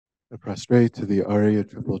I prostrate to the Arya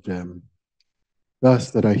Triple Gem.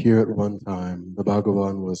 Thus that I hear at one time, the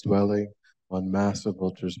Bhagavan was dwelling on massive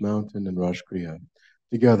Vulture's Mountain in Rajkriya,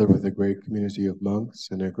 together with a great community of monks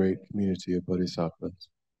and a great community of bodhisattvas.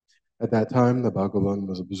 At that time, the Bhagavan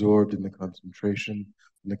was absorbed in the concentration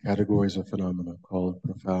in the categories of phenomena called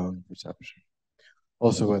profound perception.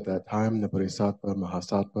 Also at that time, the Bodhisattva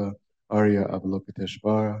Mahasattva Arya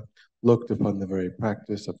Avalokiteshvara looked upon the very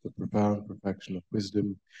practice of the profound perfection of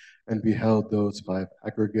wisdom and beheld those five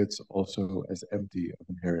aggregates also as empty of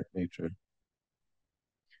inherent nature.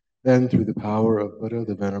 Then, through the power of Buddha,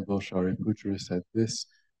 the Venerable Shariputra said this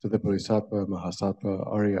to the Bodhisattva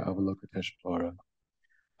Mahasattva Arya Avalokiteshvara: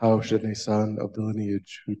 how should a son of the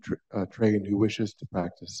lineage train who wishes to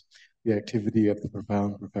practice the activity of the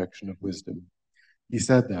profound perfection of wisdom? He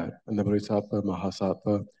said that, and the Bodhisattva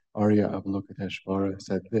Mahasattva Arya Avalokiteshvara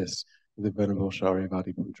said this to the Venerable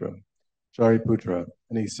Shariputra: Shariputra,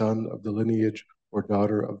 any son of the lineage or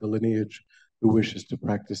daughter of the lineage who wishes to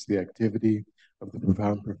practice the activity of the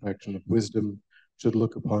profound perfection of wisdom should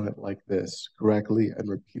look upon it like this, correctly and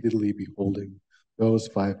repeatedly beholding those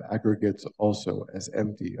five aggregates also as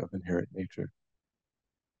empty of inherent nature.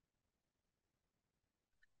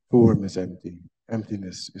 Form is empty.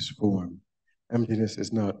 Emptiness is form. Emptiness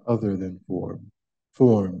is not other than form.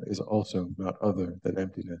 Form is also not other than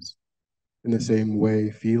emptiness. In the same way,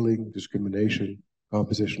 feeling, discrimination,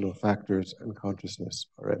 compositional factors, and consciousness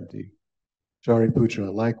are empty.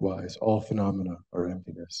 Shariputra, likewise, all phenomena are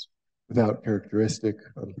emptiness, without characteristic,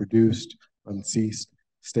 unproduced, unceased,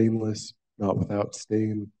 stainless, not without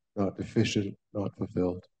stain, not deficient, not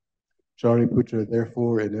fulfilled. Shariputra,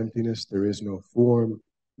 therefore, in emptiness there is no form,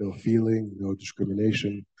 no feeling, no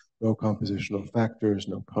discrimination, no compositional factors,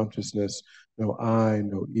 no consciousness, no eye,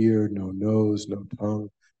 no ear, no nose, no tongue,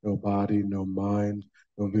 no body, no mind,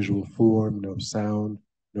 no visual form, no sound,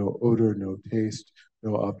 no odor, no taste,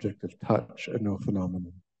 no object of touch, and no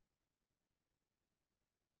phenomenon.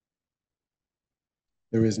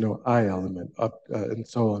 There is no I element, and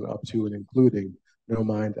so on, up to and including no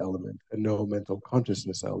mind element, and no mental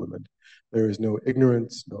consciousness element. There is no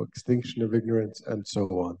ignorance, no extinction of ignorance, and so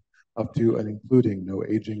on, up to and including no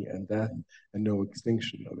aging and death, and no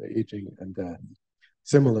extinction of aging and death.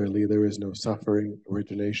 Similarly, there is no suffering,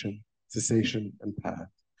 origination, cessation, and path.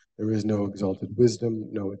 There is no exalted wisdom,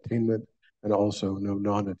 no attainment, and also no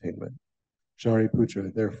non-attainment.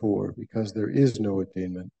 Shariputra, therefore, because there is no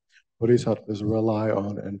attainment, bodhisattvas rely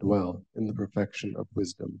on and dwell in the perfection of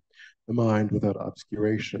wisdom, the mind without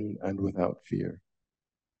obscuration and without fear.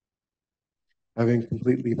 Having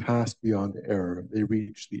completely passed beyond error, they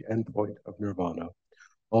reach the endpoint of nirvana.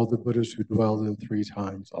 All the Buddhas who dwelled in 3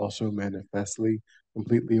 times also manifestly,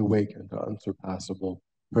 completely awaken to unsurpassable,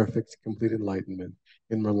 perfect, complete enlightenment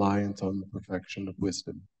in reliance on the perfection of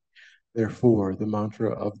wisdom. Therefore, the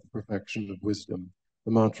mantra of the perfection of wisdom,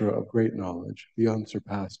 the mantra of great knowledge, the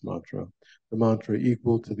unsurpassed mantra, the mantra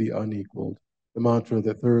equal to the unequaled, the mantra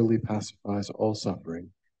that thoroughly pacifies all suffering,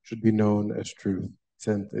 should be known as truth,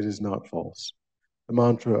 since it is not false. The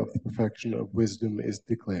mantra of the perfection of wisdom is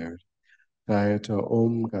declared: Dayata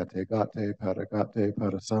Om Gate Gate Paragate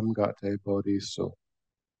Parasam Gate Bodhiso.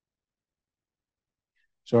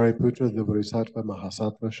 Shariputra, the Bodhisattva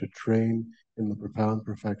Mahasattva, should train in the profound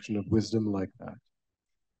perfection of wisdom like that.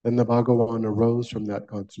 Then the Bhagavan arose from that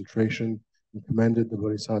concentration and commended the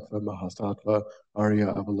Bodhisattva Mahasattva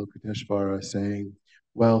Arya Avalokiteshvara, saying,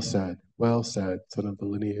 well said, son of the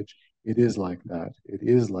lineage, it is like that, it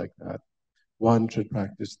is like that. One should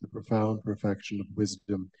practice the profound perfection of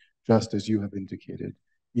wisdom just as you have indicated,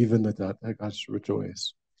 even the Tathagatas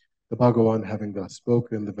rejoice. The Bhagavan, having thus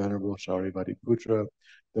spoken, the Venerable Shariputra,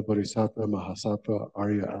 the Bodhisattva Mahasattva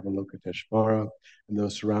Arya Avalokiteshvara, and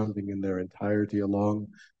those surrounding in their entirety, along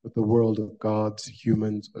with the world of gods,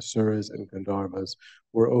 humans, asuras, and Gandharvas,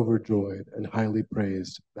 were overjoyed and highly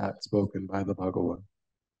praised that spoken by the Bhagavan.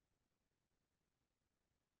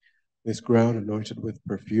 This ground anointed with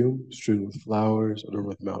perfume, strewn with flowers, adorned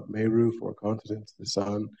with Mount Meru, 4 continents, the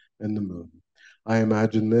sun, and the moon. I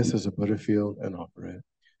imagine this as a Buddha field and offer it.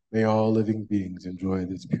 May all living beings enjoy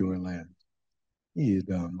this pure land.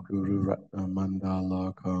 Idam Guru Ratna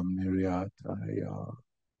Mandala Kam Niryataya.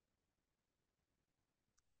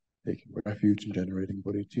 Taking refuge in generating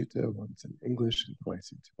bodhicitta, once in English and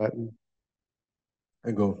twice in Tibetan.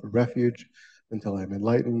 I go for refuge until I am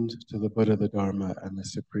enlightened to the Buddha, the Dharma, and the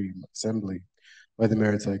Supreme Assembly. By the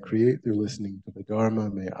merits I create through listening to the Dharma,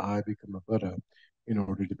 may I become a Buddha in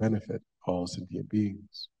order to benefit all sentient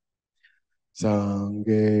beings.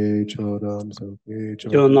 Sangye chodam soke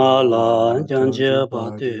Jona chodam la la janje janju pa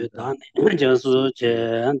tu baju dan dam jansu suche che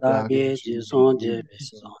da dagi ge ji chu song je yu be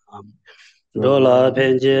so sonam. Dola Drompa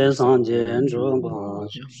pen je sang je sangye zhong ba chodam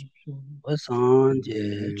shum. Wa sang je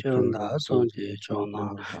Sangye chon da chodam song je soke chona.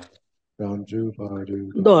 chodam la janju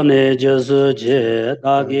baju Do dam ne jansu suche che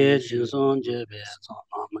da ge dagi ji chu song je yu be so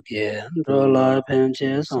sonam ge. Dola Drompa pen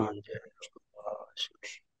je sang je sangye ba shum.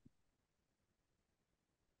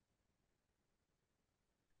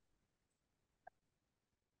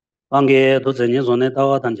 Bange tu zhe ni zong ne da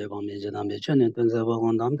wa dan je bang me je dan me chen ne ten se ba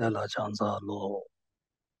gong dam de la chang za lo.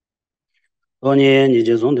 多年你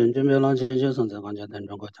就从等准备浪钱就从这方向等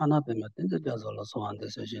中国强那边嘛，等着叫做了说完的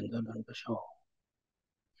事情都能不少。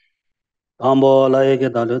当波来一个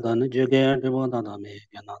大流大的就给这帮大大没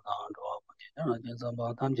给那当着，然后就是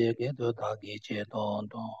把他们这个都打给接当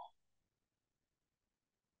中。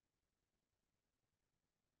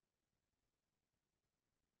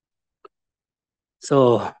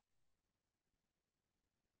So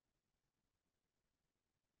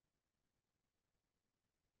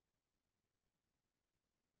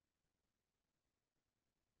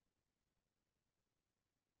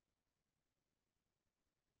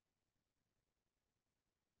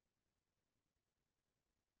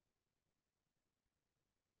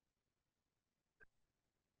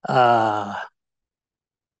uh,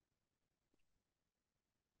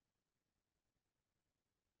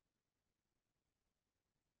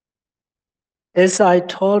 as I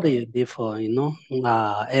told you before,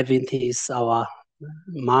 everything is our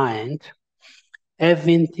mind.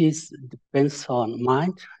 Everything depends on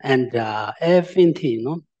mind, and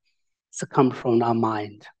everything, it's come from our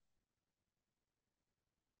mind.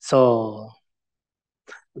 So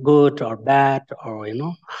good or bad, or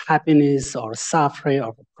happiness or suffering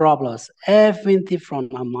or problems, everything from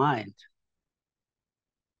our mind.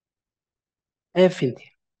 Everything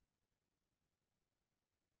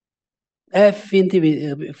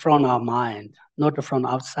from our mind, not from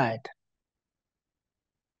outside.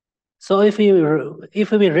 So if we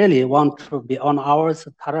really want to be on our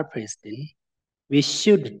therapist, we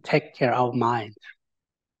should take care of mind.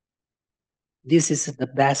 This is the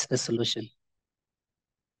best solution.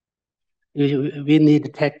 We need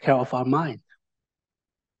to take care of our mind.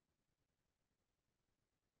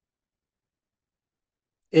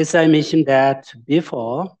 As I mentioned that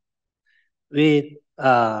before, we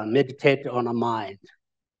meditate on our mind,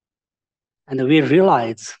 and we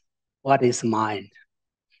realize what is mind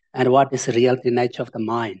and what is the real nature of the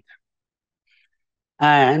mind,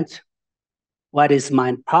 and what is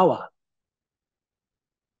mind power.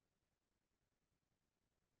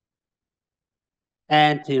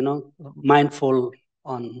 And mindful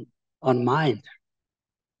on mind.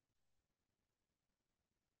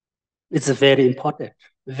 It's very important,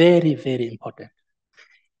 very, very important.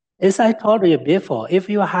 As I told you before, if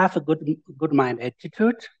you have a good mind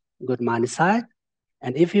attitude, good mindset,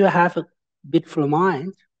 and if you have a beautiful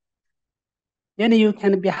mind, then you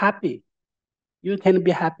can be happy. You can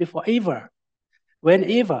be happy forever,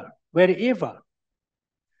 whenever, wherever.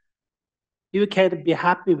 You can be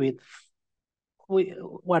happy with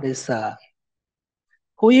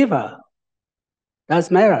whoever.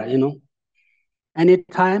 Doesn't matter,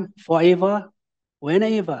 anytime, forever,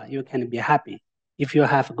 whenever you can be happy. If you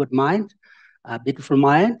have a good mind, a beautiful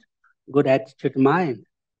mind, good attitude mind.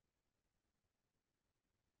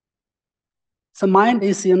 So mind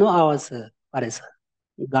is, our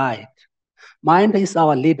guide. Mind is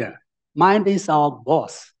our leader. Mind is our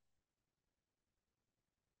boss.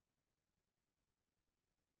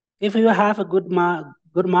 If you have a good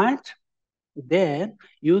mind, then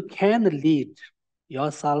you can lead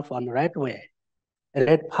yourself on the right way,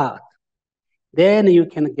 right path. Then you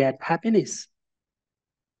can get happiness.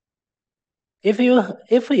 If you have,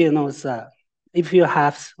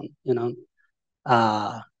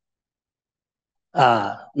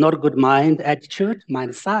 uh, not good mind attitude,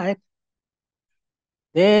 mindset,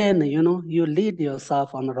 then you lead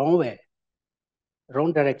yourself on the wrong way,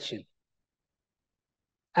 wrong direction.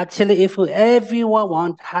 Actually, if everyone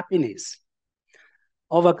wants happiness,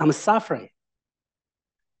 overcome suffering,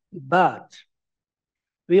 but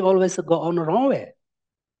we always go on the wrong way.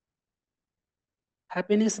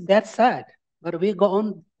 Happiness that side, but we go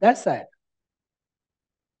on that side.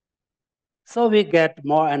 So we get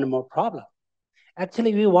more and more problem.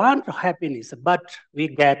 Actually, we want happiness, but we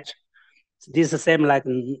get this same like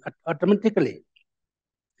automatically.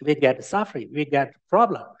 We get suffering, we get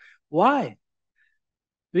problem. Why?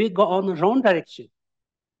 We go on the wrong direction.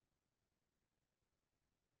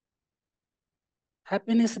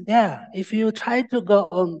 Happiness there. If you try to go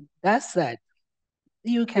on that side,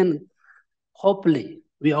 you can hopefully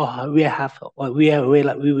we will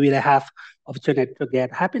have opportunity to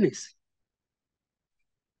get happiness.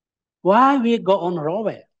 Why we go on wrong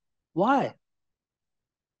way? Why?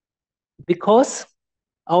 Because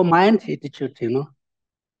our mind attitude,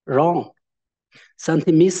 wrong.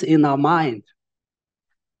 Something miss in our mind.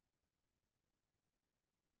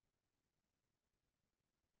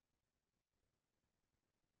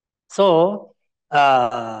 So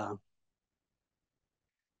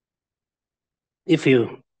if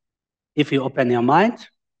you open your mind,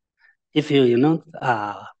 if you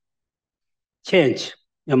change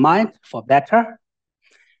your mind for better,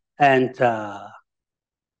 and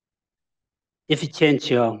if you change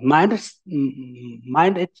your mind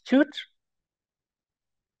attitude,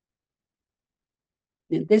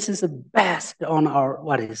 this is the best on our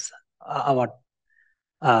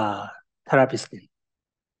therapist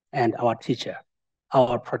and our teacher,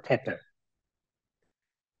 our protector.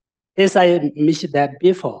 As I mentioned that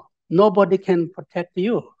before, nobody can protect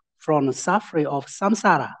you from the suffering of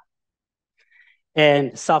samsara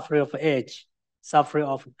and suffering of age, suffering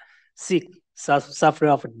of sick,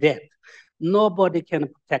 suffering of death. Nobody can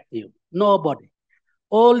protect you. Nobody.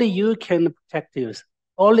 Only you can protect you.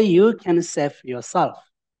 Only you can save yourself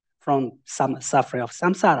from some suffering of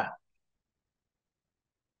samsara.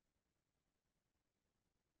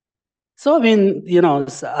 So when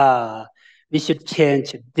we should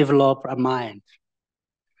change, develop a mind.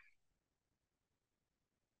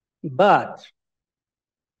 But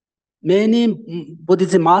many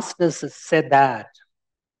Buddhist masters said that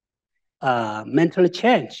mental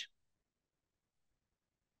change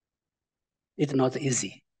is not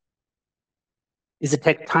easy. It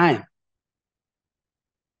takes time.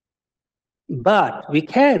 But we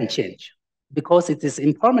can change because it is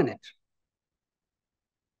impermanent.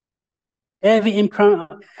 Every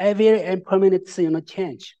impermanent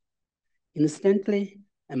change, instantly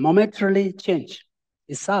and momentarily change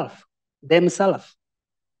itself, themselves.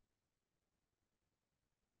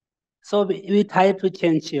 So we try to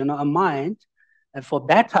change, a mind, and for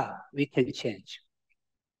better we can change,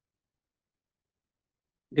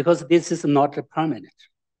 because this is not permanent.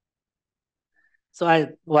 So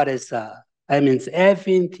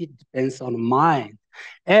everything depends on mind.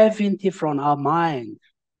 Everything from our mind.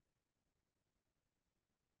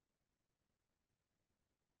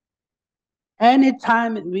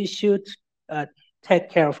 Anytime we should take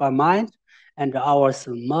care of our mind and our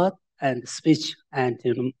mouth and speech and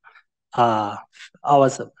our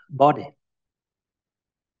body.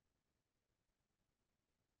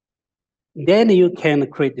 Then you can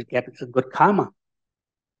get a good karma,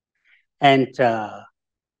 and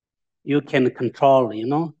you can control,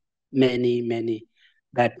 many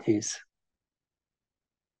bad things.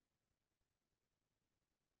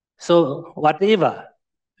 So whatever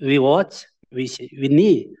we watch, we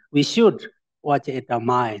should watch it our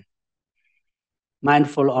mind,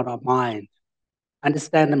 mindful on our mind,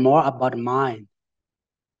 understand more about mind.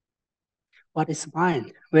 What is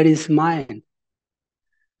mind? Where is mind?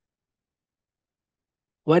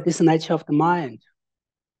 What is the nature of the mind?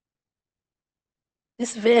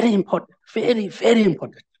 It's very important, very, very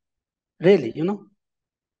important. Really,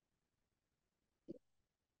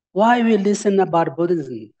 Why we listen about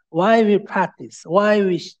Buddhism? Why we practice? Why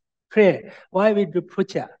we pray? Why we do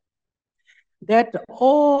puja? That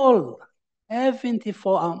everything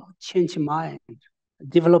for change mind,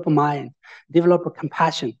 develop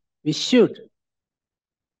compassion. We should.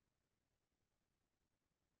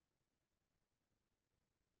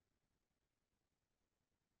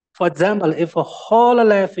 For example, if a whole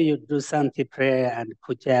life you do Santi prayer and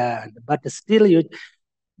puja, but still you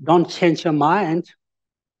don't change your mind,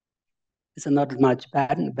 it's not much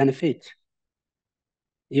benefit.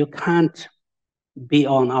 You can't be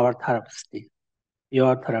on our therapist,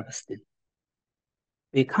 your therapist.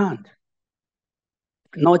 We can't.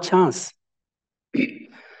 No chance.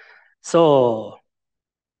 So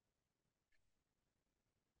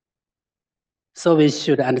we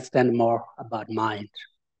should understand more about mind.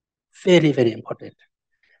 Very, very important.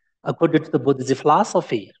 According to the Buddhist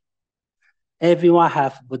philosophy, everyone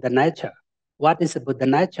have Buddha nature. What is Buddha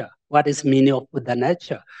nature? What is meaning of Buddha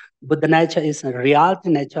nature? Buddha nature is a reality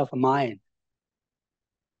nature of mind.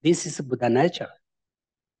 This is Buddha nature.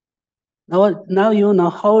 Now you know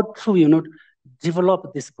how to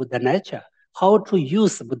develop this Buddha nature, how to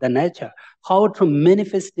use Buddha nature, how to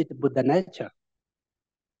manifest it Buddha nature.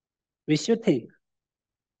 We should think.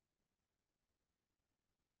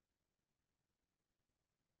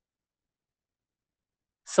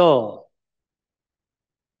 So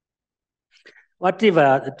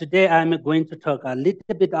whatever, today I'm going to talk a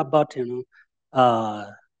little bit about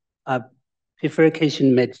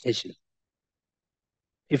purification meditation.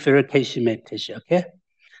 Purification meditation, okay?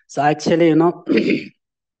 So actually, you know,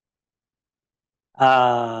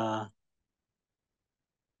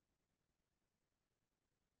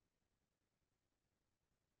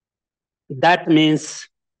 that means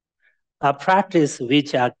a practice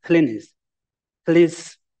which are cleanses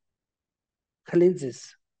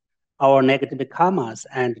our negative karmas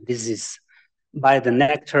and disease by the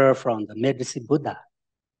nectar from the medicine Buddha.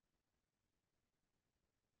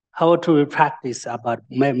 How to practice about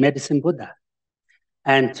medicine Buddha?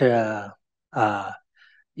 And,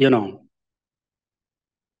 you know,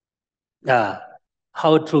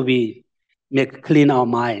 how to we make clean our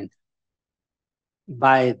mind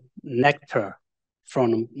by nectar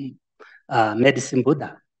from medicine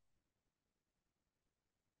Buddha.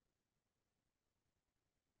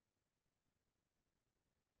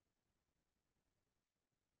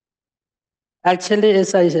 Actually,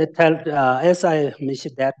 as I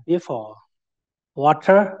mentioned that before,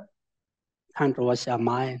 water can't wash our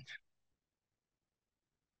mind.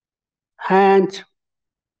 Hand,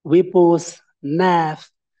 weapons,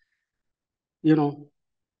 knife, you know,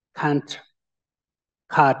 can't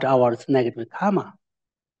cut our negative karma.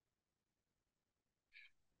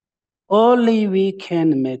 Only we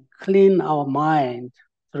can make clean our mind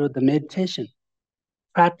through the meditation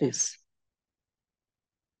practice.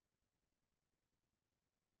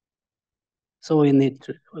 So we need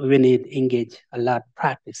engage a lot of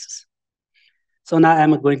practices. So now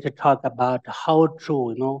I'm going to talk about how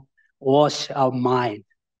to, you know, wash our mind,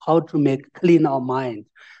 how to make clean our mind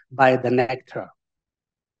by the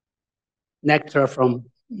nectar from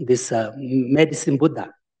this medicine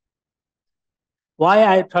Buddha. Why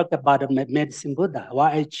I talk about medicine Buddha?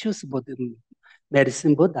 Why I choose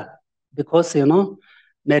medicine Buddha? Because, you know,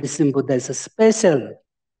 medicine Buddha is a special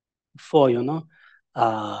for, you know,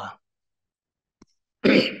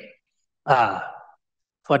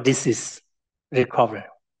 for disease recovery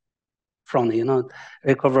from, you know,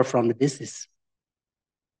 recover from the disease.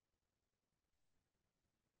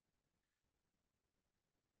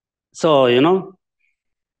 So, you know,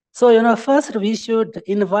 first we should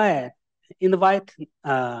invite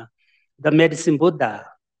the medicine Buddha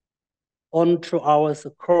onto our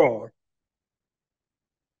core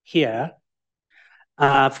here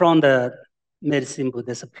from the medicine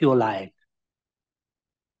Buddha's pure light.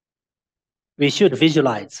 We should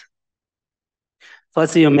visualize.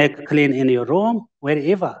 First, you make clean in your room,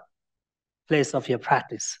 wherever place of your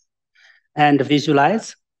practice, and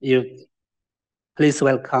visualize. You please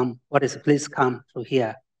welcome. What is please come to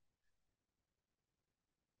here?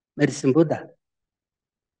 Medicine Buddha.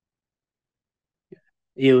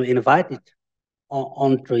 You invite it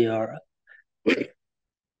onto your,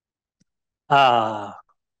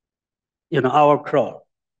 you know, our crow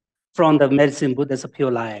from the medicine Buddha's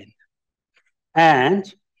pure light. And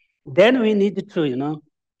then we need to, you know,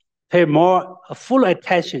 pay more full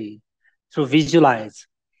attention to visualize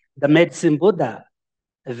the medicine Buddha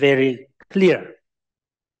very clear.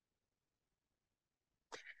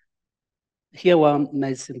 Here one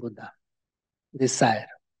medicine Buddha, this side,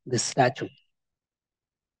 this statue.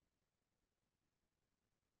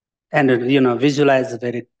 And, you know, visualize,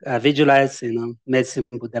 you know, medicine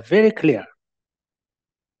Buddha very clear.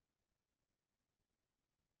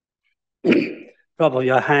 Top of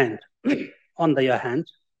your hand, on your hand,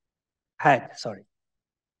 head, sorry.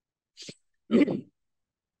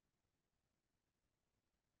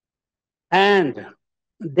 And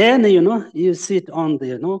then, you know, you sit on the,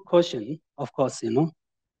 you know, cushion, of course, you know,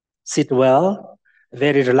 sit well,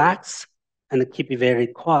 very relaxed, and keep it very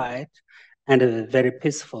quiet and very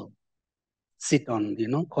peaceful. Sit on, you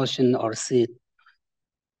know, cushion or sit,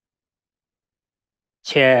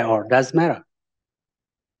 chair, or doesn't matter.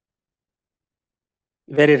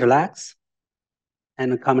 Very relaxed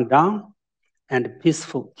and come down and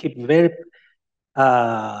peaceful, keep very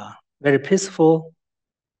peaceful.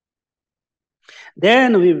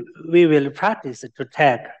 Then we will practice to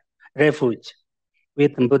take refuge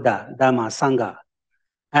with Buddha, Dhamma, Sangha,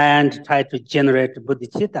 and try to generate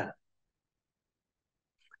bodhicitta.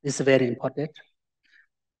 This is very important.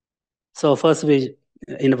 So first we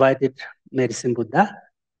invited medicine Buddha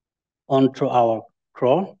onto our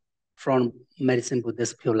crown from medicine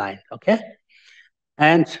Buddha's pure light, okay?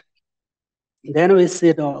 And then we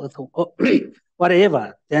sit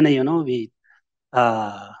whatever, then, you know, we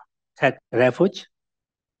take refuge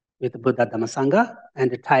with Buddha Dhamma Sangha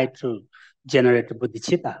and try to generate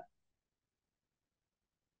bodhicitta.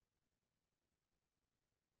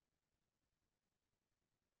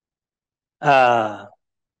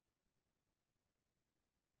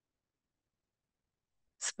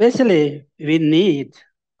 especially we need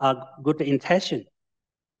a good intention.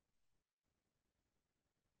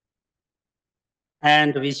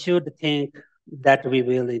 And we should think that we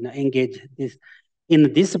will engage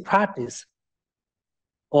in this practice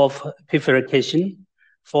of purification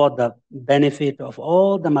for the benefit of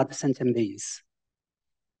all the mother sentient beings.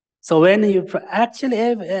 So when you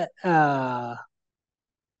actually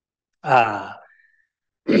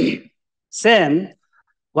same,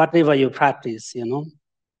 whatever you practice,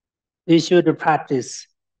 you should practice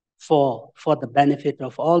for the benefit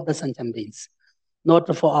of all the sentient beings,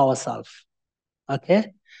 not for ourselves,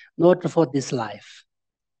 okay? Not for this life,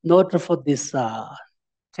 not for this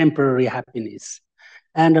temporary happiness,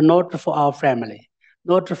 and not for our family,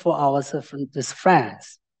 not for our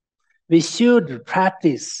friends. We should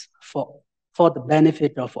practice for the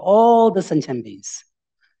benefit of all the sentient beings.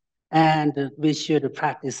 And we should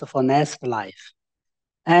practice for next life.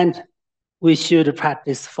 And we should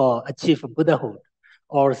practice for achieve Buddhahood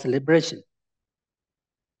or liberation.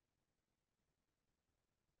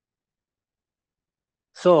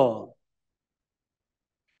 So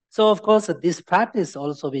of course, this practice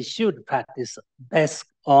also we should practice best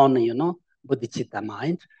on, bodhicitta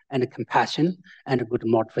mind and compassion and good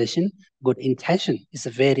motivation, good intention is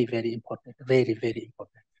very, very important, very, very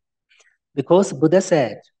important. Because Buddha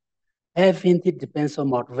said, everything depends on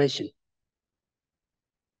motivation.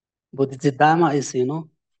 Bodhicitta is,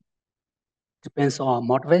 depends on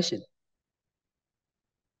motivation.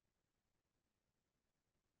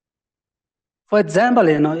 For example,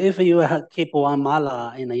 if you keep one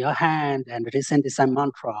mala in your hand and recite some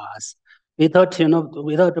mantras without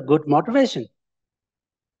a good motivation,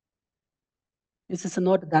 this is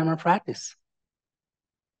not Dharma practice.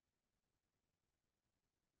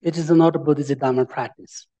 It is not a Buddhist Dharma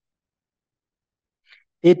practice.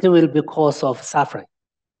 It will be cause of suffering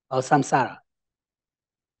or samsara.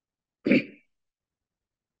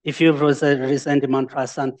 If you recite mantra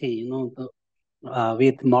santi,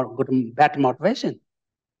 with bad motivation.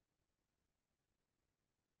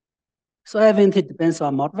 So everything depends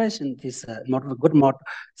on motivation. This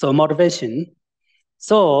so motivation.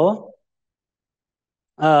 So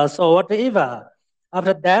whatever.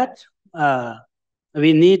 After that,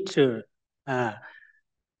 we need to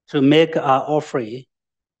make our offering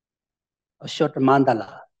a short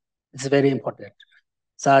mandala. It's very important.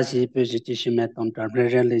 Tashi Pujitishi Meton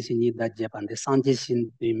Relation that Japan, the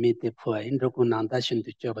Sanjishin be meet the poor in Rukunandashin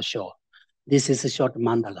to Job Show. This is a short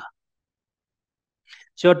mandala.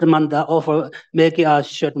 Short mandala offer, make a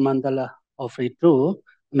short mandala offer to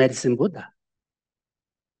Medicine Buddha.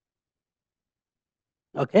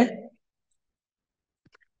 Okay?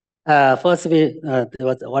 First we,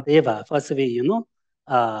 whatever, first we,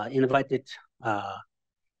 invited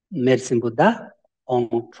Medicine Buddha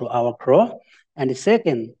onto our crow. And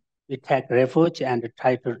second, we take refuge and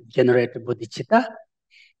try to generate bodhicitta.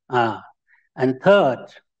 And third,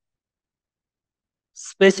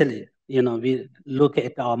 especially, we look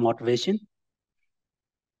at our motivation.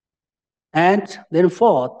 And then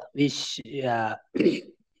fourth, we should,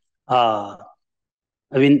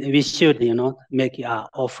 make our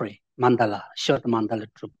offering, mandala, short mandala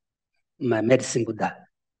to Medicine Buddha.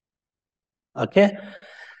 Okay?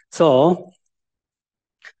 So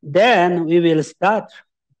then we will start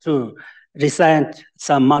to recite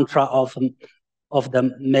some mantra of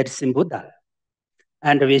the Medicine Buddha.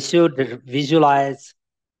 And we should visualize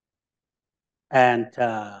and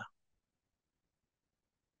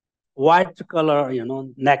white color,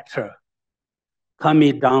 nectar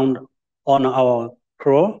coming down on our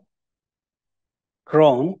crown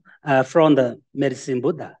from the Medicine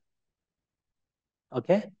Buddha.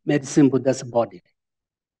 Okay, Medicine Buddha's body.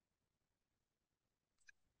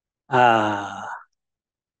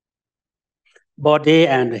 Body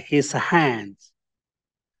and his hands,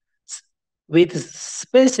 with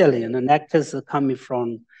especially nectars coming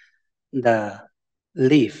from the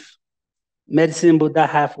leaf. Medicine Buddha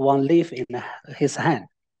have one leaf in his hand.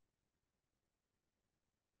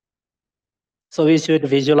 So we should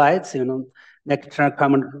visualize, nectar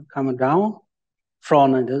coming down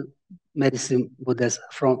from the Medicine Buddha's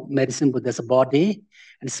body,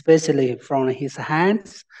 and especially from his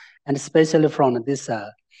hands, and especially from this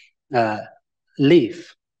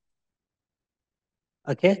leaf.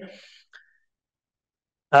 Okay.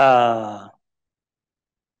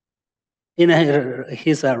 In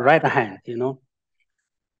his right hand,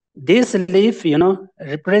 this leaf,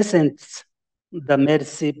 represents the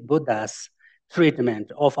Medicine Buddha's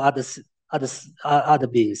treatment of other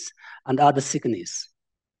beings and other sickness.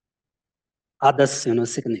 Others,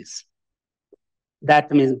 sickness.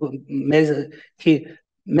 That means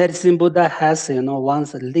Medicine Buddha has,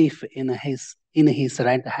 once a leaf in his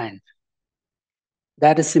right hand.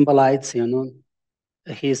 That symbolizes,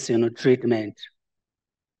 his, treatment,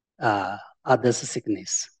 others'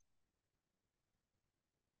 sickness.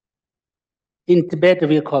 In Tibet,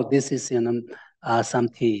 we call this is,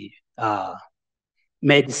 something,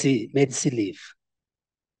 medicine leaf.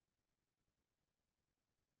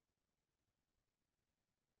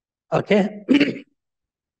 Okay.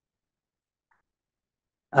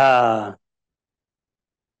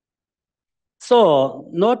 So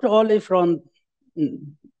not only from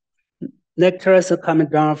nectars coming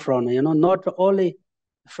down from, not only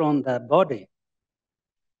from the body,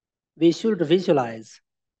 we should visualize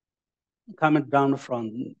coming down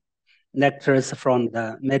from nectars from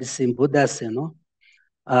the medicine Buddha's,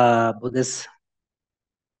 Buddhist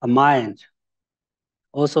mind,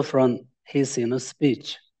 also from his,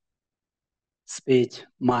 speech,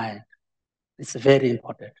 mind. It's very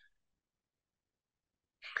important.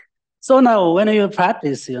 So now when you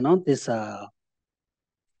practice, this,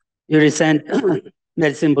 you recite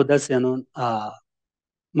medicine Buddha's,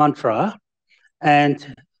 mantra,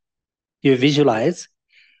 and you visualize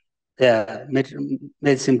the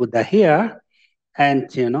medicine Buddha here, and,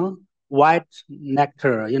 white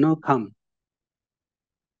nectar, come.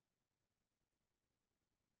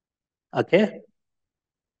 Okay?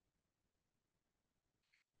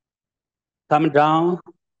 Come down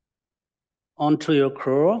onto your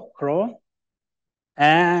crow,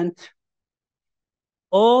 and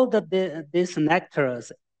all these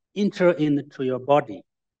nectars enter into your body.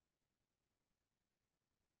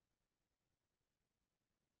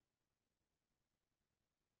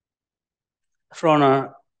 From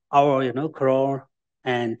our, crow,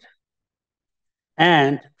 and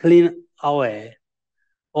clean away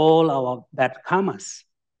all our bad karmas,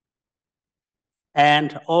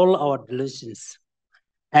 and all our delusions,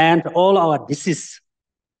 and all our disease.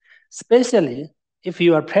 Especially if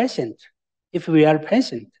you are patient, if we are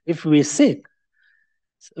patient, if we sick,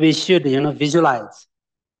 we should, visualize,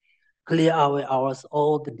 clear away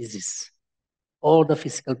all the disease, all the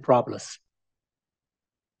physical problems.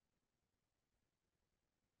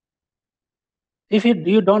 If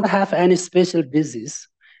you don't have any special disease,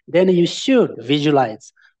 then you should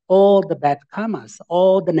visualize all the bad karmas,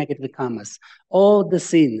 all the negative karmas, all the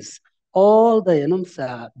sins, all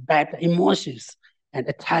the bad emotions and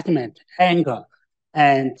attachment, anger,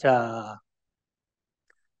 and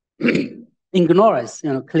ignorance,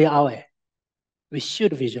 clear away. We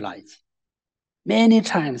should visualize many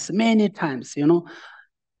times.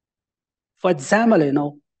 For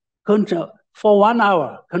example, for 1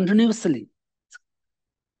 hour continuously,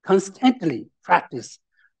 constantly practice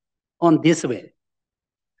on this way.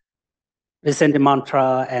 Listen the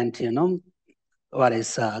mantra, and what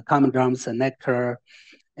is common drums and nectar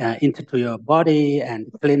into your body,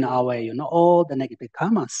 and clean away all the negative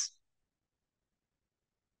karmas.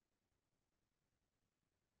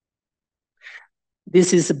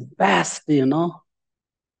 This is best, be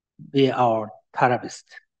our therapist.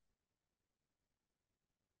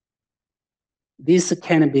 This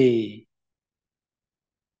can be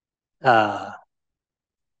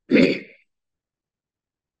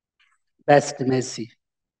best medicine,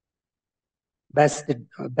 best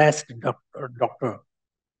doctor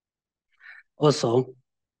also.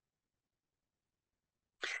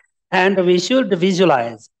 And we should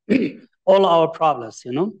visualize all our problems,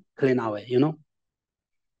 clean away,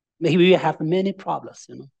 Maybe we have many problems,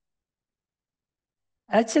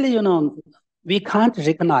 Actually, we can't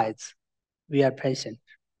recognize we are patient.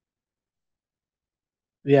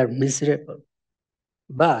 We are miserable.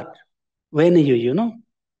 But when you,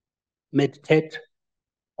 meditate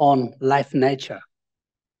on life nature,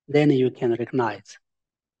 then you can recognize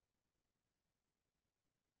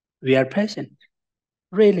we are patient,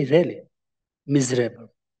 really, really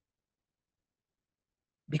miserable.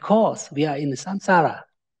 Because we are in samsara.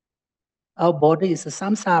 Our body is a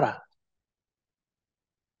samsara.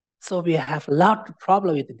 So we have a lot of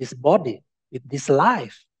problem with this body, with this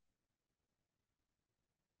life.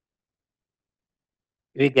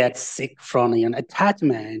 We get sick from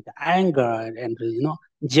attachment, anger, and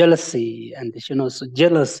jealousy, and so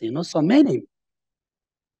jealousy, so many.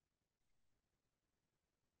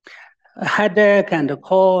 A headache and a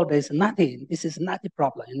cold, there's nothing. This is not a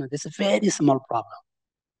problem. This is a very small problem.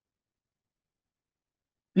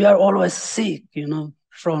 We are always sick,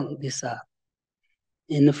 from this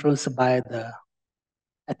influenced by the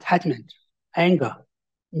attachment, anger,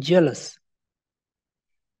 jealous,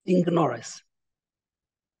 ignorance.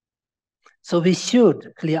 So we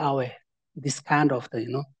should clear away this kind of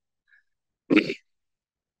the,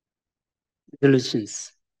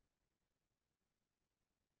 delusions.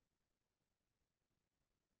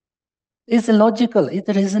 It's logical, it's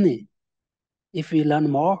reasoning. If you learn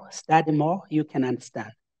more, study more, you can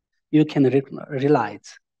understand. You can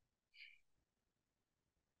realize.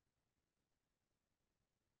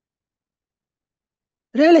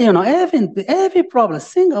 Really, every problem,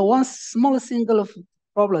 one small single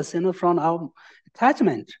problem, from our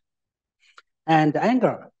attachment and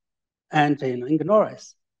anger and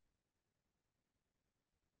ignorance.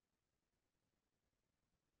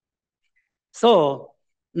 So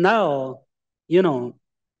now,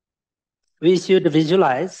 we should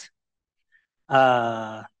visualize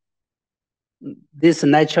this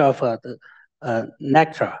nature of the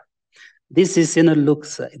nectar. This is,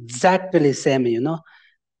 looks exactly the same,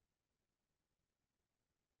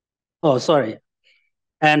 Oh, sorry.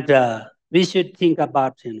 And we should think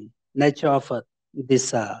about nature of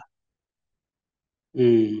this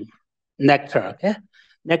nectar, okay?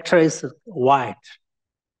 Nectar is white,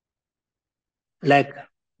 like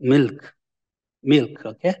milk,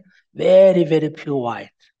 okay? Very, very pure white.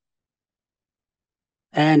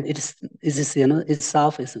 And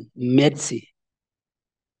itself is medicine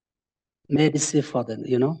for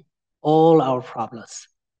the, all our problems,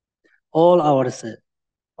 all our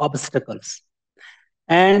obstacles.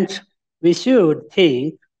 And we should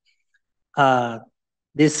think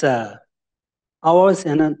this ours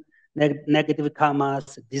negative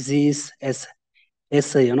karmas, disease as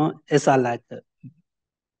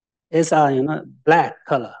black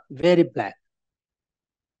color, very black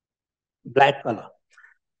color.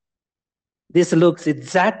 This looks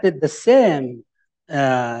exactly the same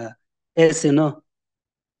as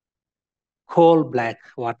coal black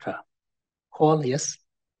water. Coal, yes,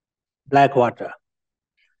 black water.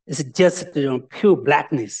 It's just pure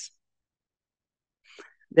blackness.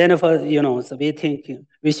 Then for so we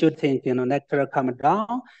should think nectar come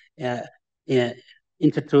down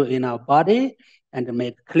into our body and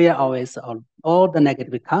make clear always all the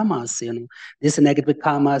negative karmas. These negative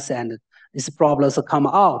karmas and these problems come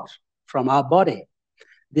out from our body.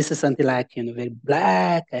 This is something like very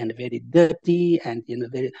black and very dirty and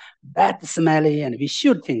very bad smelly, and we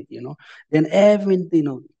should think then every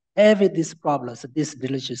these problems, these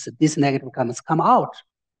delicious, these negative karmas come out.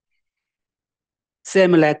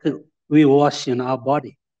 Same like we wash our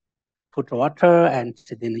body, put water and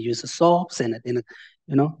then use soaps and then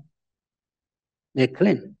make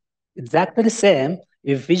clean. Exactly the same.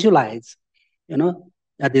 We visualize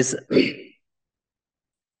this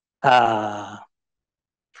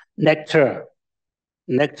nectar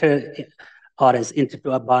or is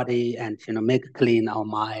into our body and make clean our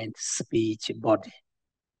mind, speech, body.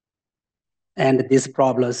 And these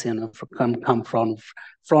problems come from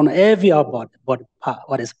every our body part,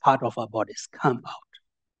 what is part of our bodies come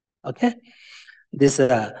out. Okay, this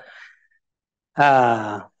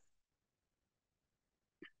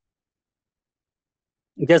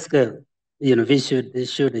just we should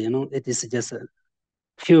it is just a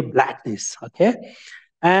pure blackness. Okay,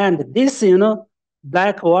 and this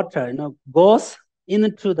black water goes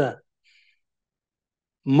into the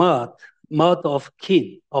mouth of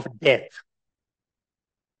kin of death.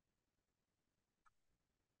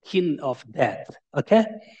 Kin of death. Okay,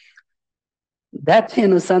 that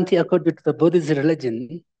something according to the Buddhist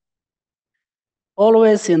religion.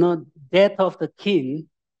 Always death of the kin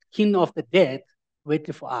of the dead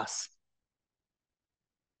waiting for us.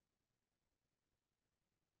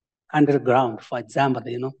 Underground, for example,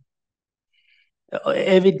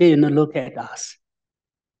 every day, look at us,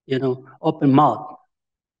 open mouth.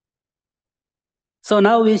 So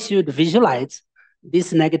now we should visualize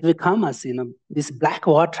this negative karmas, this black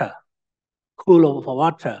water, cool of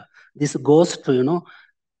water. This goes to,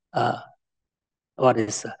 what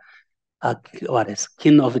is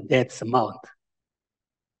kin of death's mouth.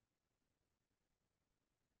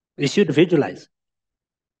 We should visualize.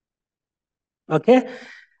 Okay,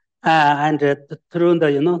 and through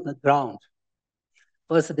the ground.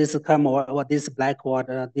 First, this come this black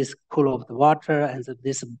water, this cool of the water, and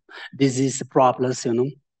this disease problems,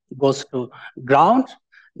 goes to ground,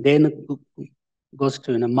 then goes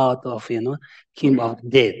to the mouth of kin of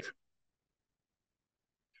death.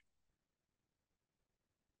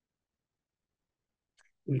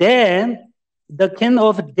 Then the kin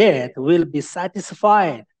of death will be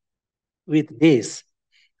satisfied with this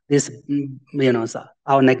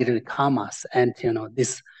our negative karmas and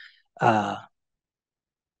this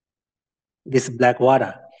black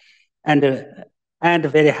water, and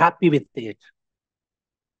very happy with it.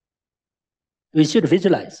 We should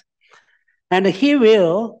visualize, and he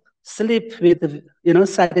will sleep with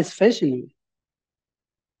satisfaction.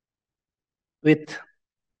 with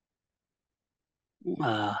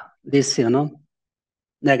this,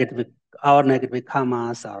 negative, our negative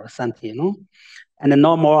karmas or something, and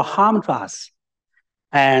no more harm to us.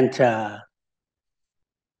 And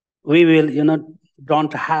we will,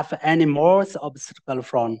 don't have any more obstacle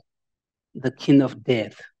from the king of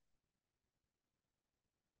death.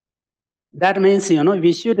 That means,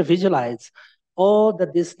 we should visualize all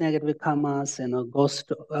this negative karmas,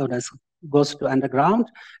 goes to underground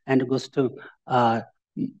and goes to the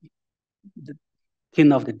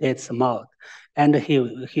king of the dead's mouth. And he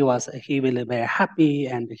will be very happy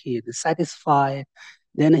and he is satisfied.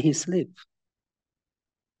 Then he sleeps.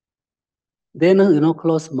 Then,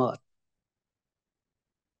 close mouth.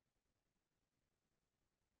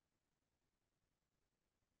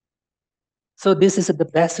 So this is the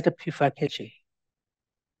best purification.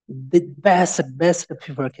 The best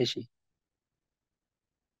purification.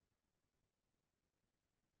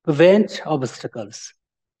 Prevent obstacles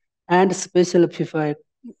and special purify,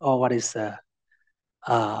 or what is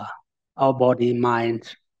our body,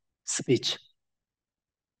 mind, speech.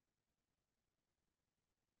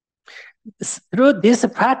 Through this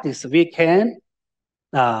practice, we can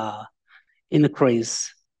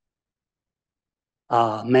increase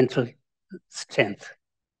mental strength,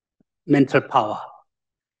 mental power.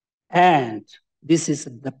 And this is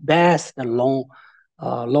the best long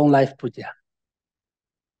life puja.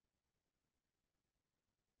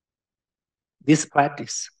 This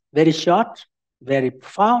practice, very short, very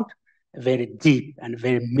profound, very deep, and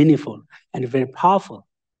very meaningful, and very powerful.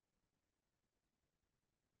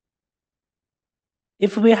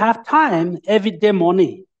 If we have time, every day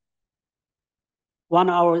morning, 1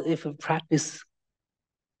 hour, if we practice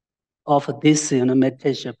of this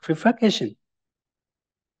meditation purification,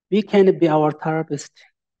 we can be our therapist.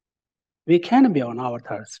 We can be on our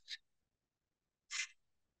therapist.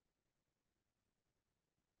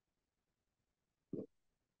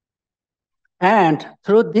 And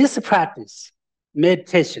through this practice,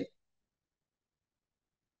 meditation,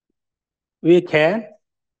 we can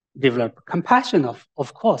develop compassion,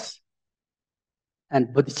 of course, and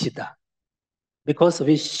bodhicitta. Because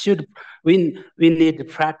we need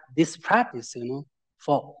this practice,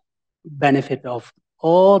 for benefit of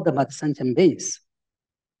all the mother sentient beings.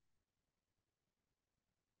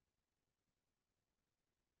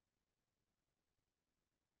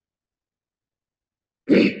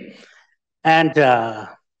 And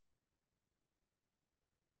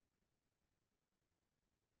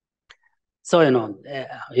so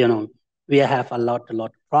we have a lot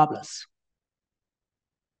of problems,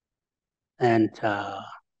 and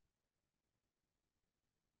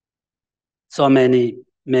so many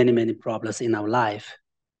problems in our life.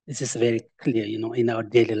 This is very clear, in our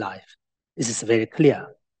daily life. This is very clear.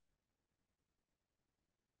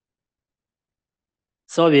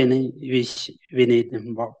 So we need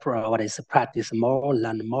more, practice more,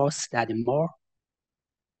 learn more, study more,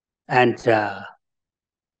 and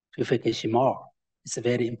purification more. It's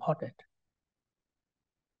very important.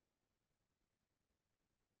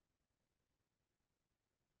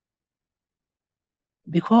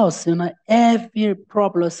 Because every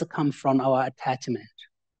problem comes from our attachment,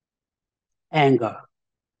 anger,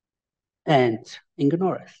 and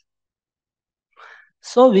ignorance.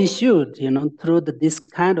 So we should, through this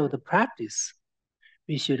kind of the practice,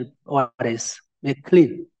 we should always make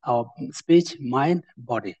clean our speech, mind,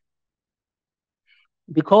 body.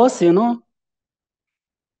 Because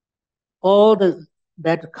all the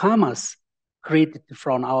bad karmas created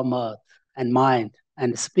from our mouth and mind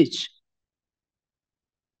and speech.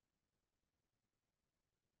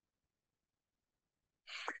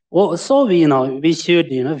 Well, so we should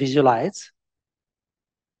visualize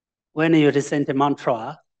when you recite a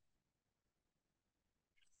mantra.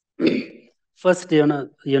 First, your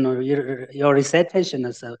recitation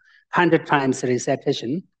is 100 times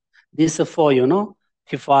recitation. This is for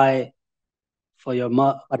purify for your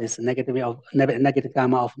what is negative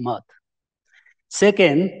karma of mouth.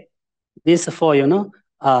 Second, this is for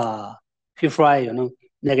purify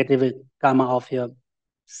negative karma of your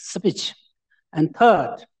speech. And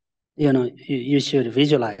third, you should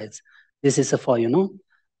visualize. This is for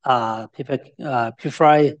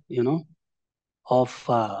purify of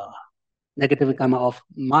negative karma of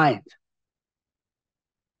mind.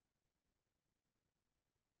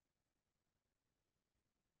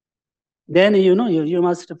 Then you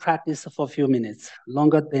must practice for a few minutes,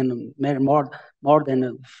 longer than more than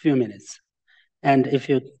a few minutes. And if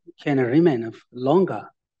you can remain longer,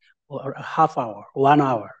 or a half hour, 1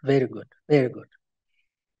 hour, very good, very good.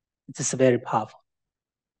 It is very powerful.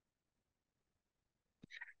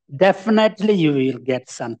 definitely you will get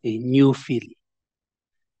something new feeling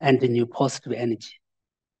and a new positive energy.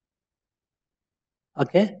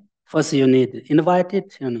 Okay, first you need to invite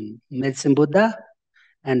it, medicine Buddha,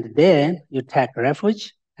 and then you take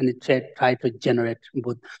refuge and try to generate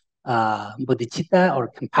bodhicitta or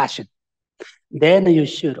compassion. Then you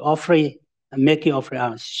should make you offer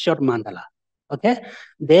a short mandala. Okay,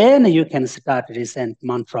 then you can start recent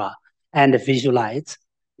mantra and visualize,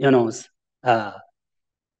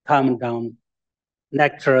 come down,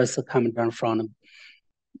 nectars coming down from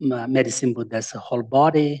medicine Buddha's whole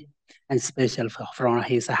body, and especially from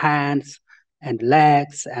his hands and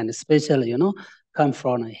legs, and especially, come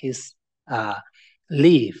from his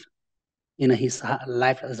leaf in his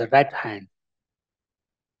left, the right hand.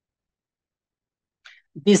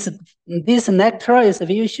 This nectar is,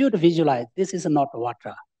 you should visualize, this is not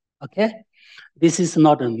water, okay? This is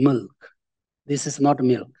not milk. This is not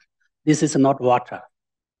milk. This is not water.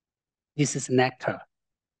 This is nectar.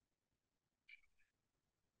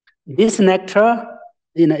 This nectar,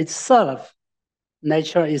 in itself,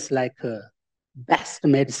 nature is like best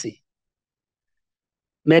medicine.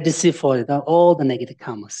 Medicine for all the negative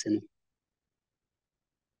karmas.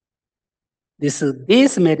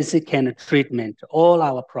 This medicine can treatment all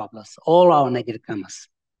our problems, all our negative karmas.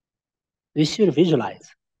 We should visualize.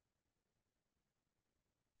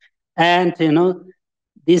 And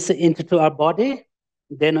this into our body,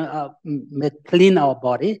 then clean our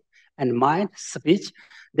body and mind, speech.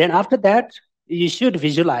 Then after that, you should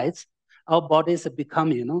visualize our bodies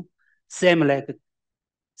become, same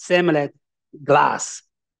like glass.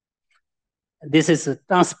 This is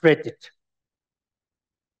transpirated.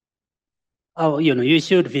 Oh, you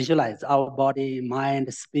should visualize our body,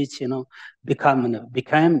 mind, speech, became,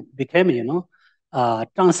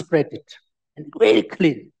 transpirated and very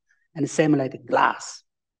clean, and same like glass,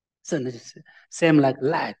 so same like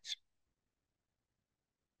light,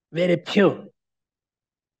 very pure.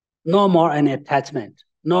 No more any attachment,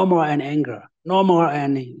 no more any anger, no more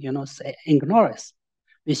any, ignorance.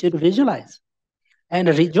 We should visualize and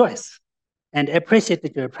rejoice and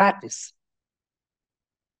appreciate your practice.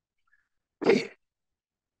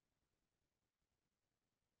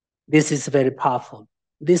 This is very powerful.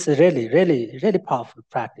 This is really, really, really powerful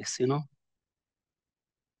practice,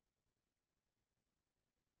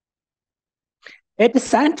 At the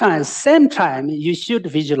same time, you should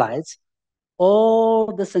visualize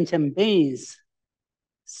all the sentient beings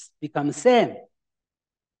become same.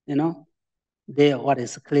 They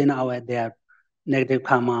clean out their negative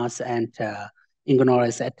karmas and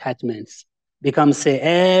ignorance attachments.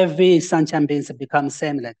 Every sentient beings become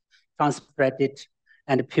same, like transpirated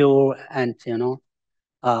and pure, and no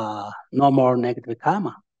more negative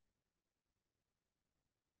karma.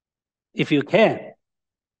 If you can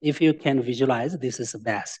visualize, this is the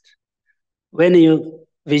best. When you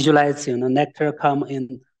visualize, nectar come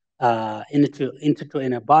into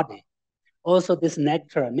a body. Also, this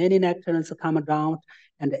nectar, many nectarines come down,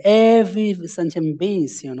 and every sentient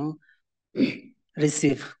beings,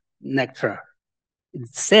 receive nectar.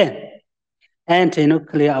 It's same, and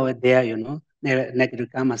clear out their, negative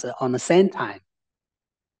karmas on the same time.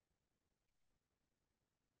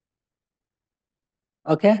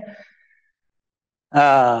 Okay.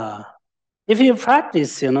 If you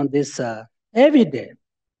practice, this every day,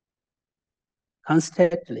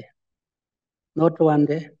 constantly, not one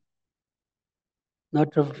day,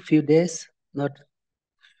 not a few days, not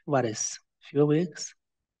few weeks.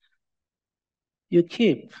 You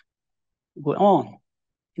keep going on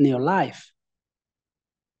in your life.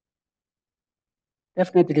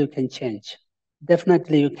 Definitely you can change.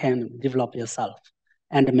 Definitely you can develop yourself,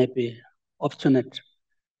 and maybe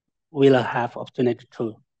will have opportunity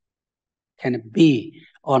to can be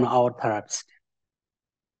on our therapist.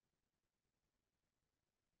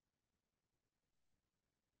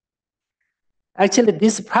 Actually,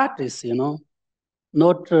 this practice,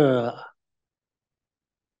 not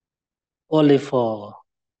only for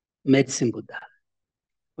medicine Buddha.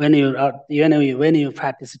 When you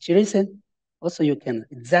practice Jirisan, also you can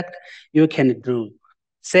do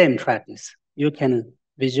same practice. You can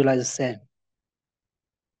visualize same.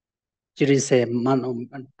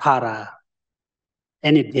 Jirisan, para,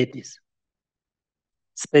 any deities.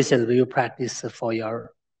 Especially you practice for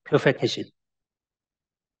your purification.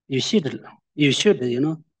 You should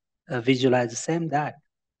visualize same like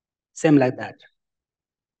that.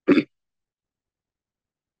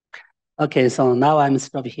 Okay, so now I'm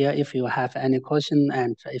stop here. If you have any question,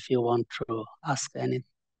 and if you want to ask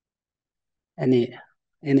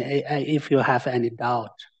if you have any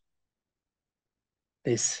doubt,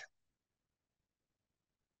 please.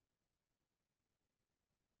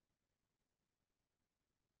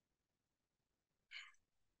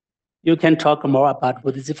 You can talk more about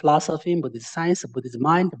Buddhist philosophy, Buddhist science, Buddhist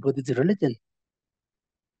mind, Buddhist religion.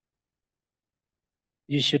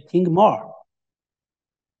 You should think more.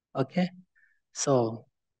 Okay? So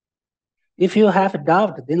if you have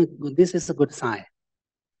doubt, then this is a good sign.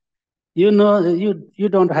 You know, you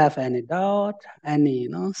don't have any doubt, any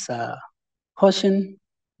caution.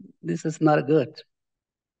 This is not good.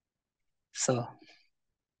 So.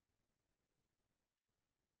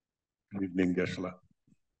 Good evening, Geshe.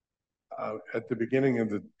 At the beginning of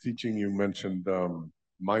the teaching, you mentioned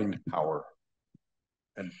mind power.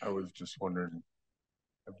 And I was just wondering,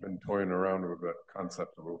 I've been toying around with that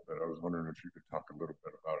concept a little bit. I was wondering if you could talk a little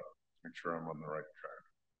bit about it, make sure I'm on the right track.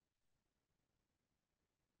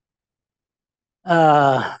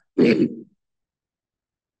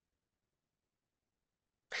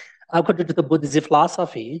 According to the Buddhist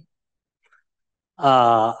philosophy,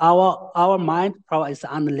 our mind power is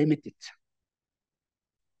unlimited.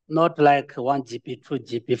 Not like 1 GB, 2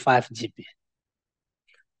 GB, 5 GB.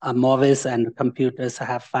 Movies and computers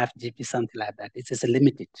have 5 GB, something like that. It is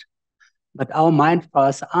limited. But our mind power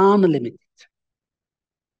is unlimited.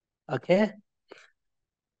 Okay?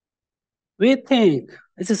 We think,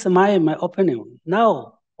 this is my opinion,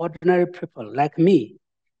 now ordinary people like me,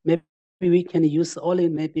 maybe we can use only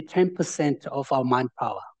maybe 10% of our mind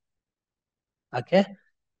power. Okay?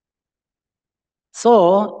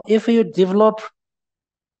 So if you develop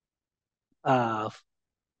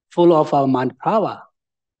full of our mind power,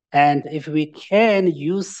 and if we can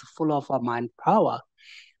use full of our mind power,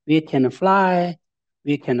 we can fly,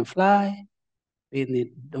 we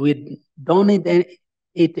don't need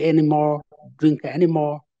eat anymore, drink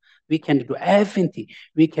anymore. We can do everything.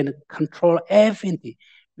 We can control everything.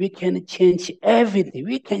 We can change everything.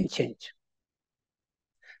 We can change.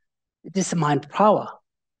 It is mind power.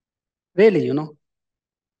 Really,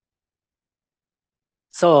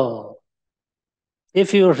 So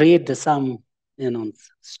if you read some,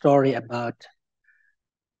 story about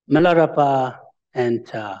Milarepa and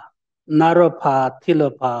Naropa,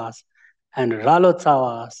 Tilopas, and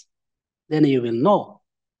Ralotawas, then you will know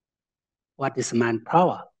what is mind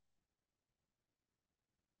power.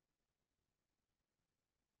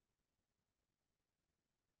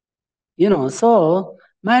 So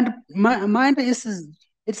mind is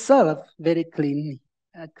itself very clean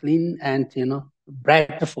and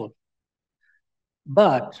brightful.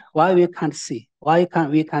 But why we can't see? Why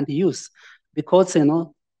we can't use? Because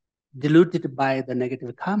diluted by the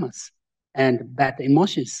negative karmas and bad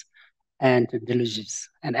emotions and delusions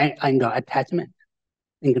and anger, attachment,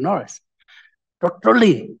 ignorance.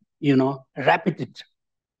 Totally, repeated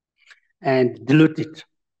and diluted.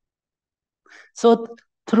 So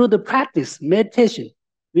through the practice, meditation,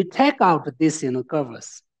 we take out this,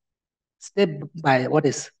 covers, step by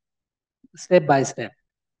step.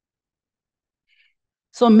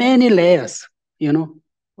 So many layers,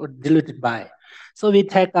 were diluted by. So we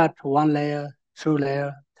take out 1 layer, 2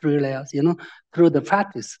 layer, 3 layers, through the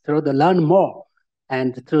practice, through the learn more,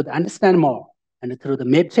 and through the understand more, and through the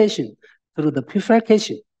meditation, through the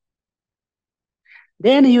purification.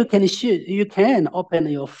 Then you can open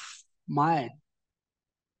your mind,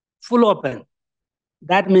 full open.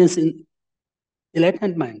 That means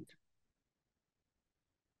enlightened mind.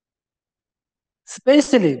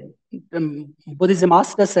 Especially, Buddhist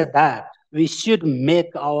master said that we should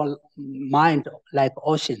make our mind like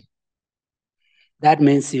ocean. That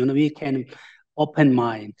means, we can open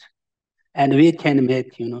mind and we can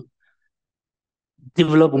make,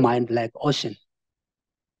 develop mind like ocean.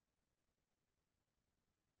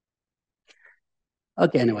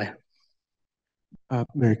 Okay, anyway.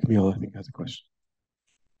 Mary Camille, I think, has a question.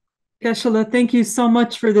 Geshe, thank you so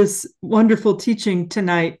much for this wonderful teaching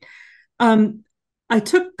tonight. I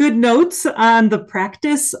took good notes on the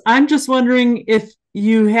practice. I'm just wondering if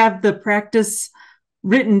you have the practice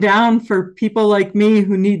written down for people like me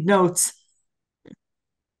who need notes.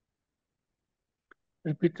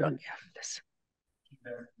 Repeat again.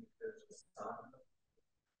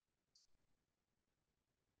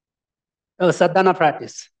 Oh, sadhana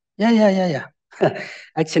practice. Yeah.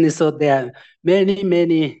 Actually, so there are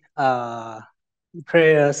many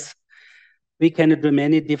prayers. We can do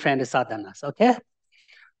many different sadhanas, okay?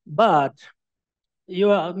 But you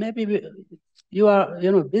are busy,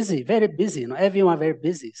 very busy. Everyone very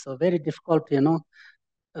busy, so very difficult, do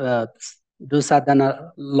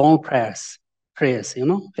sadhana long prayers, very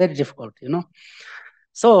difficult,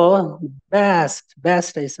 So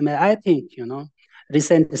best is, I think,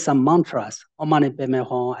 recent some mantras, Om Mani Padme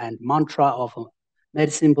Hum, and mantra of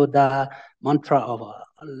Medicine Buddha, mantra of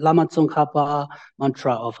Lama Zopa,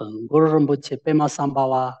 mantra of Guru Rinpoche, Pema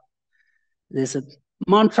Sambhava. This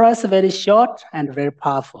Mantras are very short and very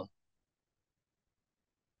powerful.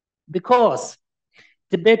 Because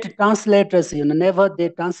Tibet translators, never they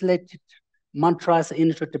translated mantras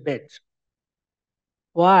into Tibet.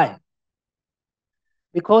 Why?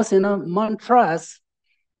 Because, mantras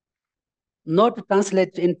not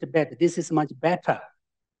translated in Tibet, this is much better.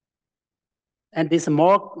 And this is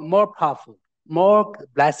more powerful, more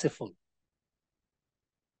blissful.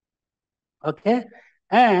 Okay?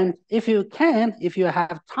 And if you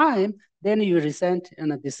have time, then you recite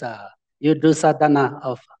this, you do sadhana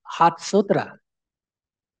of Heart Sutra.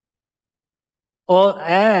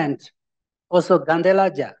 And also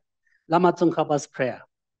Gandelaja, Lama Tsongkhapa's prayer.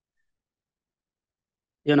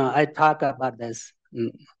 I talked about this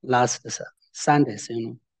last Sundays,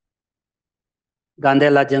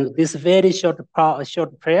 Gandelaja, this very short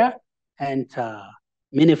prayer and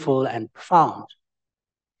meaningful and profound.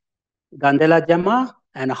 Gandela Jama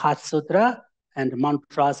and Heart Sutra and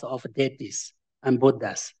mantras of deities and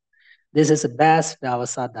Buddhas. This is the best our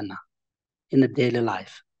sadhana in the daily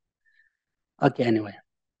life. Okay, anyway.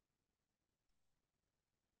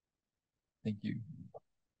 Thank you.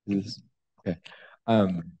 Okay.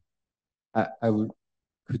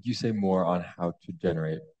 Could you say more on how to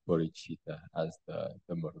generate bodhicitta as the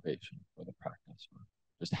motivation for the practice? Or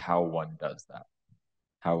just how one does that?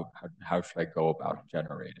 How should I go about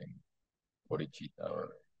generating bodhicitta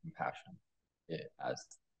or compassion as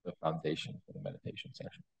the foundation for the meditation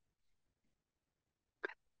session?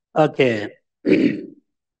 Okay.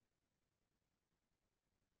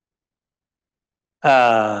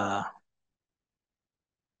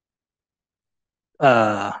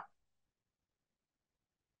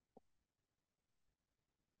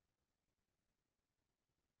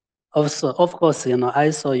 Also, of course, I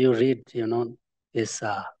saw you read, this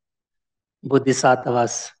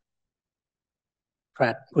Bodhisattvas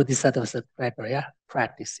practice,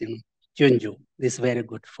 Junju. This is very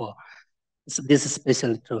good for, this is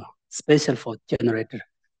special for generator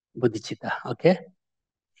bodhicitta, okay?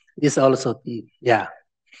 This also, yeah.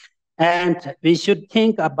 And we should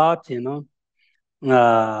think about,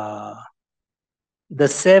 the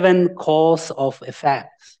 7 cause of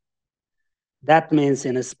effects. That means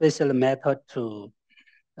in a special method to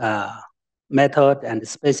method and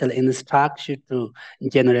special instruction to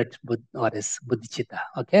generate bodhicitta.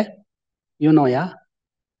 Okay, yeah.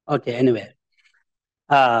 Okay, anyway,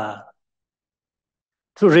 to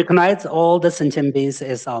recognize all the sentient beings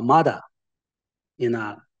as our mother in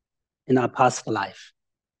our past life.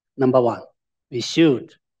 Number 1, we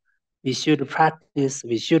should practice.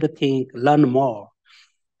 We should think, learn more,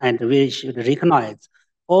 and we should recognize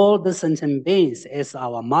all the sentient beings as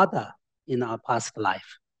our mother in our past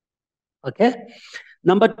life. Okay?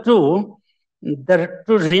 Number 2, to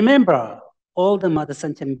remember all the mother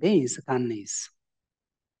sentient beings' kindness.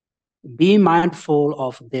 Be mindful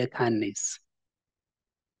of their kindness.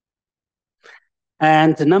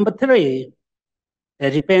 And number 3,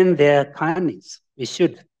 repent their kindness. We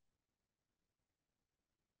should.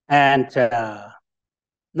 And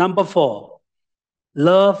number 4,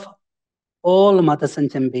 love all mother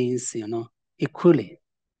sentient beings, equally.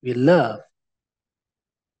 We love.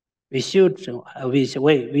 We should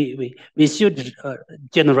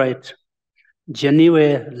generate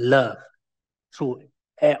genuine love to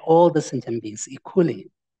all the sentient beings equally.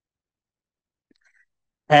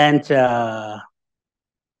 And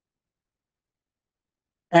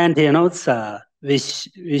we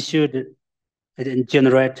should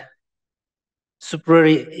generate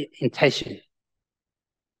superior intention.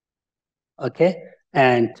 Okay,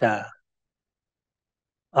 and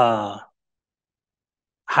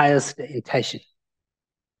highest intention.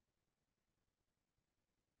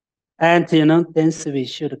 And then we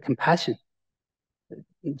should compassion,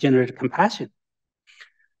 generate compassion.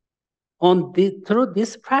 Through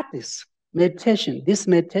this practice, meditation,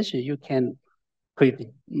 you can create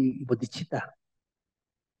bodhicitta.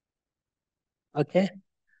 Okay.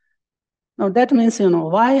 Now that means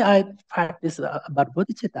why I practice about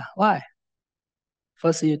bodhicitta. Why?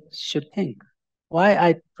 First, you should think. Why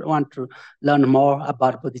I want to learn more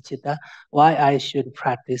about bodhicitta? Why I should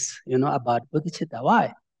practice, about bodhicitta?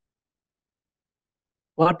 Why?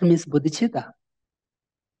 What means bodhicitta?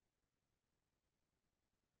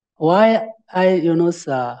 Why I,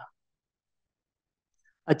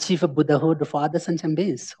 achieve Buddhahood for other sentient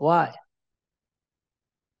beings? Why?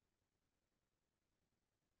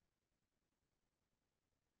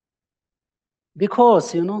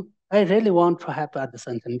 Because, I really want to help other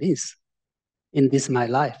sentient beings in this my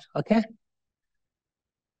life, okay?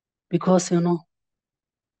 Because,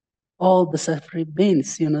 all the suffering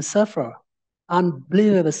beings, suffer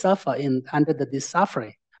unbelievable suffer under this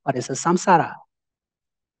suffering, but it's a samsara.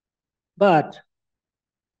 But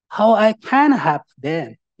how I can help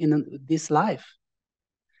them in this life?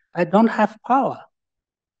 I don't have power.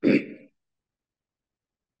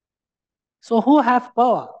 So who have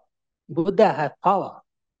power? Buddha have power.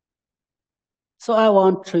 So I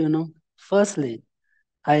want to, firstly,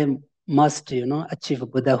 I must, achieve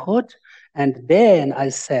Buddhahood, and then I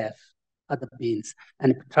save other beings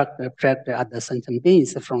and protect other sentient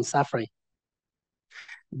beings from suffering.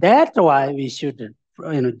 That's why we should,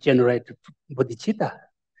 generate bodhicitta,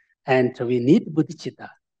 and we need bodhicitta,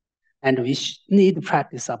 and we need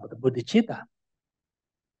practice of the bodhicitta.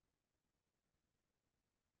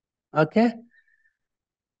 Okay.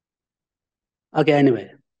 Okay.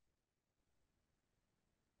 Anyway.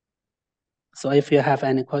 So if you have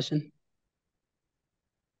any question.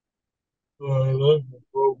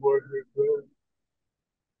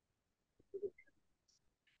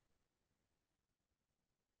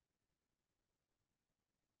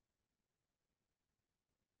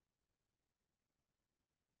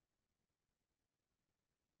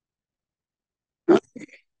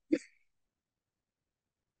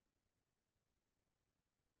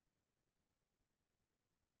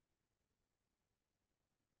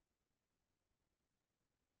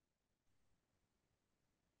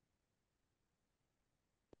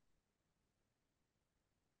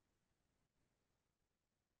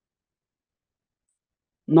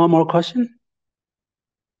 No more question?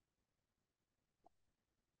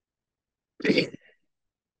 Do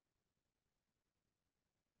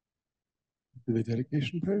the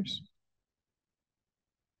dedication prayers?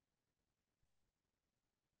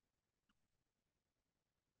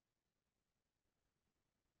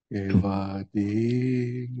 Eva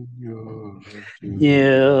ding yo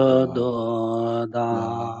do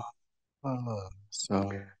da sa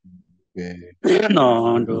ge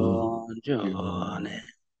no do jo ne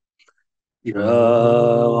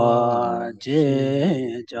wa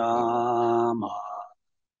je ja ma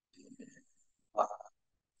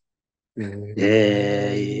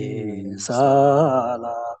e sa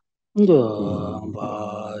la go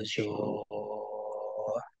ba sho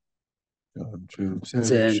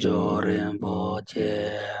zen jo ren bo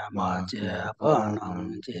che ma che pa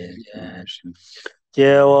nang che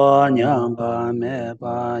che wa nyam pa me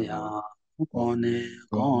pa ya ko ne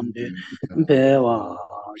kon de pe wa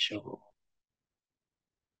sho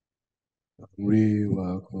Ri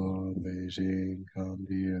wa ko Beijing kam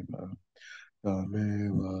dia ba da me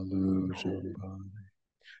wa lu zhong ba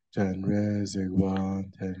ten re zig wan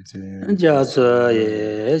ten tin ja su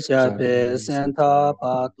ye xia pe sen ta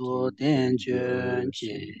pa tu den jun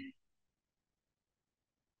ji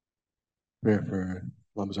prayer for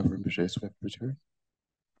Lama Zopa Rinpoche's swift return.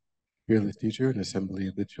 Fearless teacher and assembly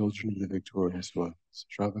of the children of the victorious ones,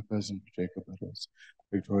 Shravakas and Jacobitas,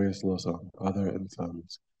 victorious Losang, father and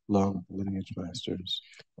sons, long lineage masters,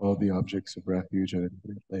 all the objects of refuge and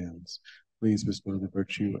infinite lands, please bestow the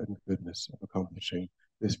virtue and goodness of accomplishing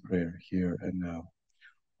this prayer here and now.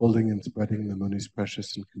 Holding and spreading the Muni's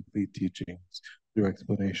precious and complete teachings through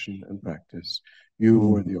explanation and practice, you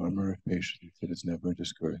wore the armor of patience that is never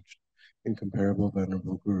discouraged. Incomparable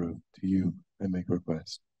venerable Guru, to you I make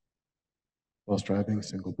request. While striving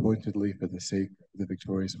single-pointedly for the sake of the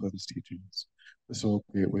victorious one's teachings, the sole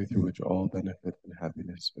gateway through which all benefit and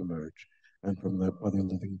happiness emerge, and from the other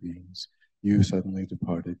living beings, you suddenly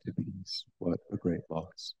departed to peace. What a great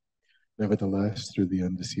loss. Nevertheless, through the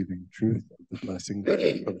undeceiving truth of the blessing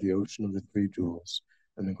of the ocean of the three jewels,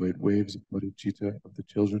 and the great waves of bodhicitta of the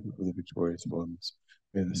children of the victorious ones,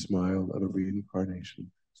 may the smile of a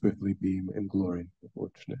reincarnation swiftly beam in glory the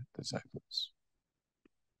fortunate disciples.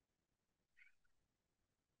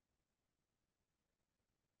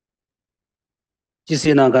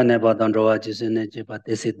 Jisina gane badan roa jisine jiba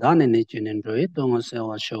desi dani ne junin roi dongo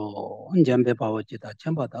sewa sho njambe bawa jita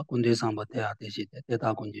chamba da kundi samba dea desi de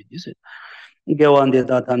da kundi jisi gewan de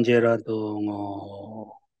da tamjera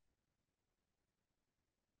dongo.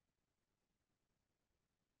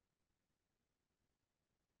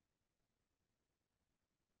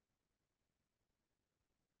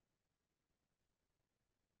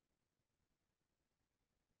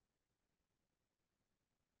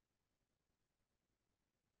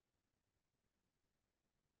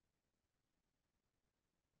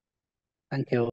 Thank you.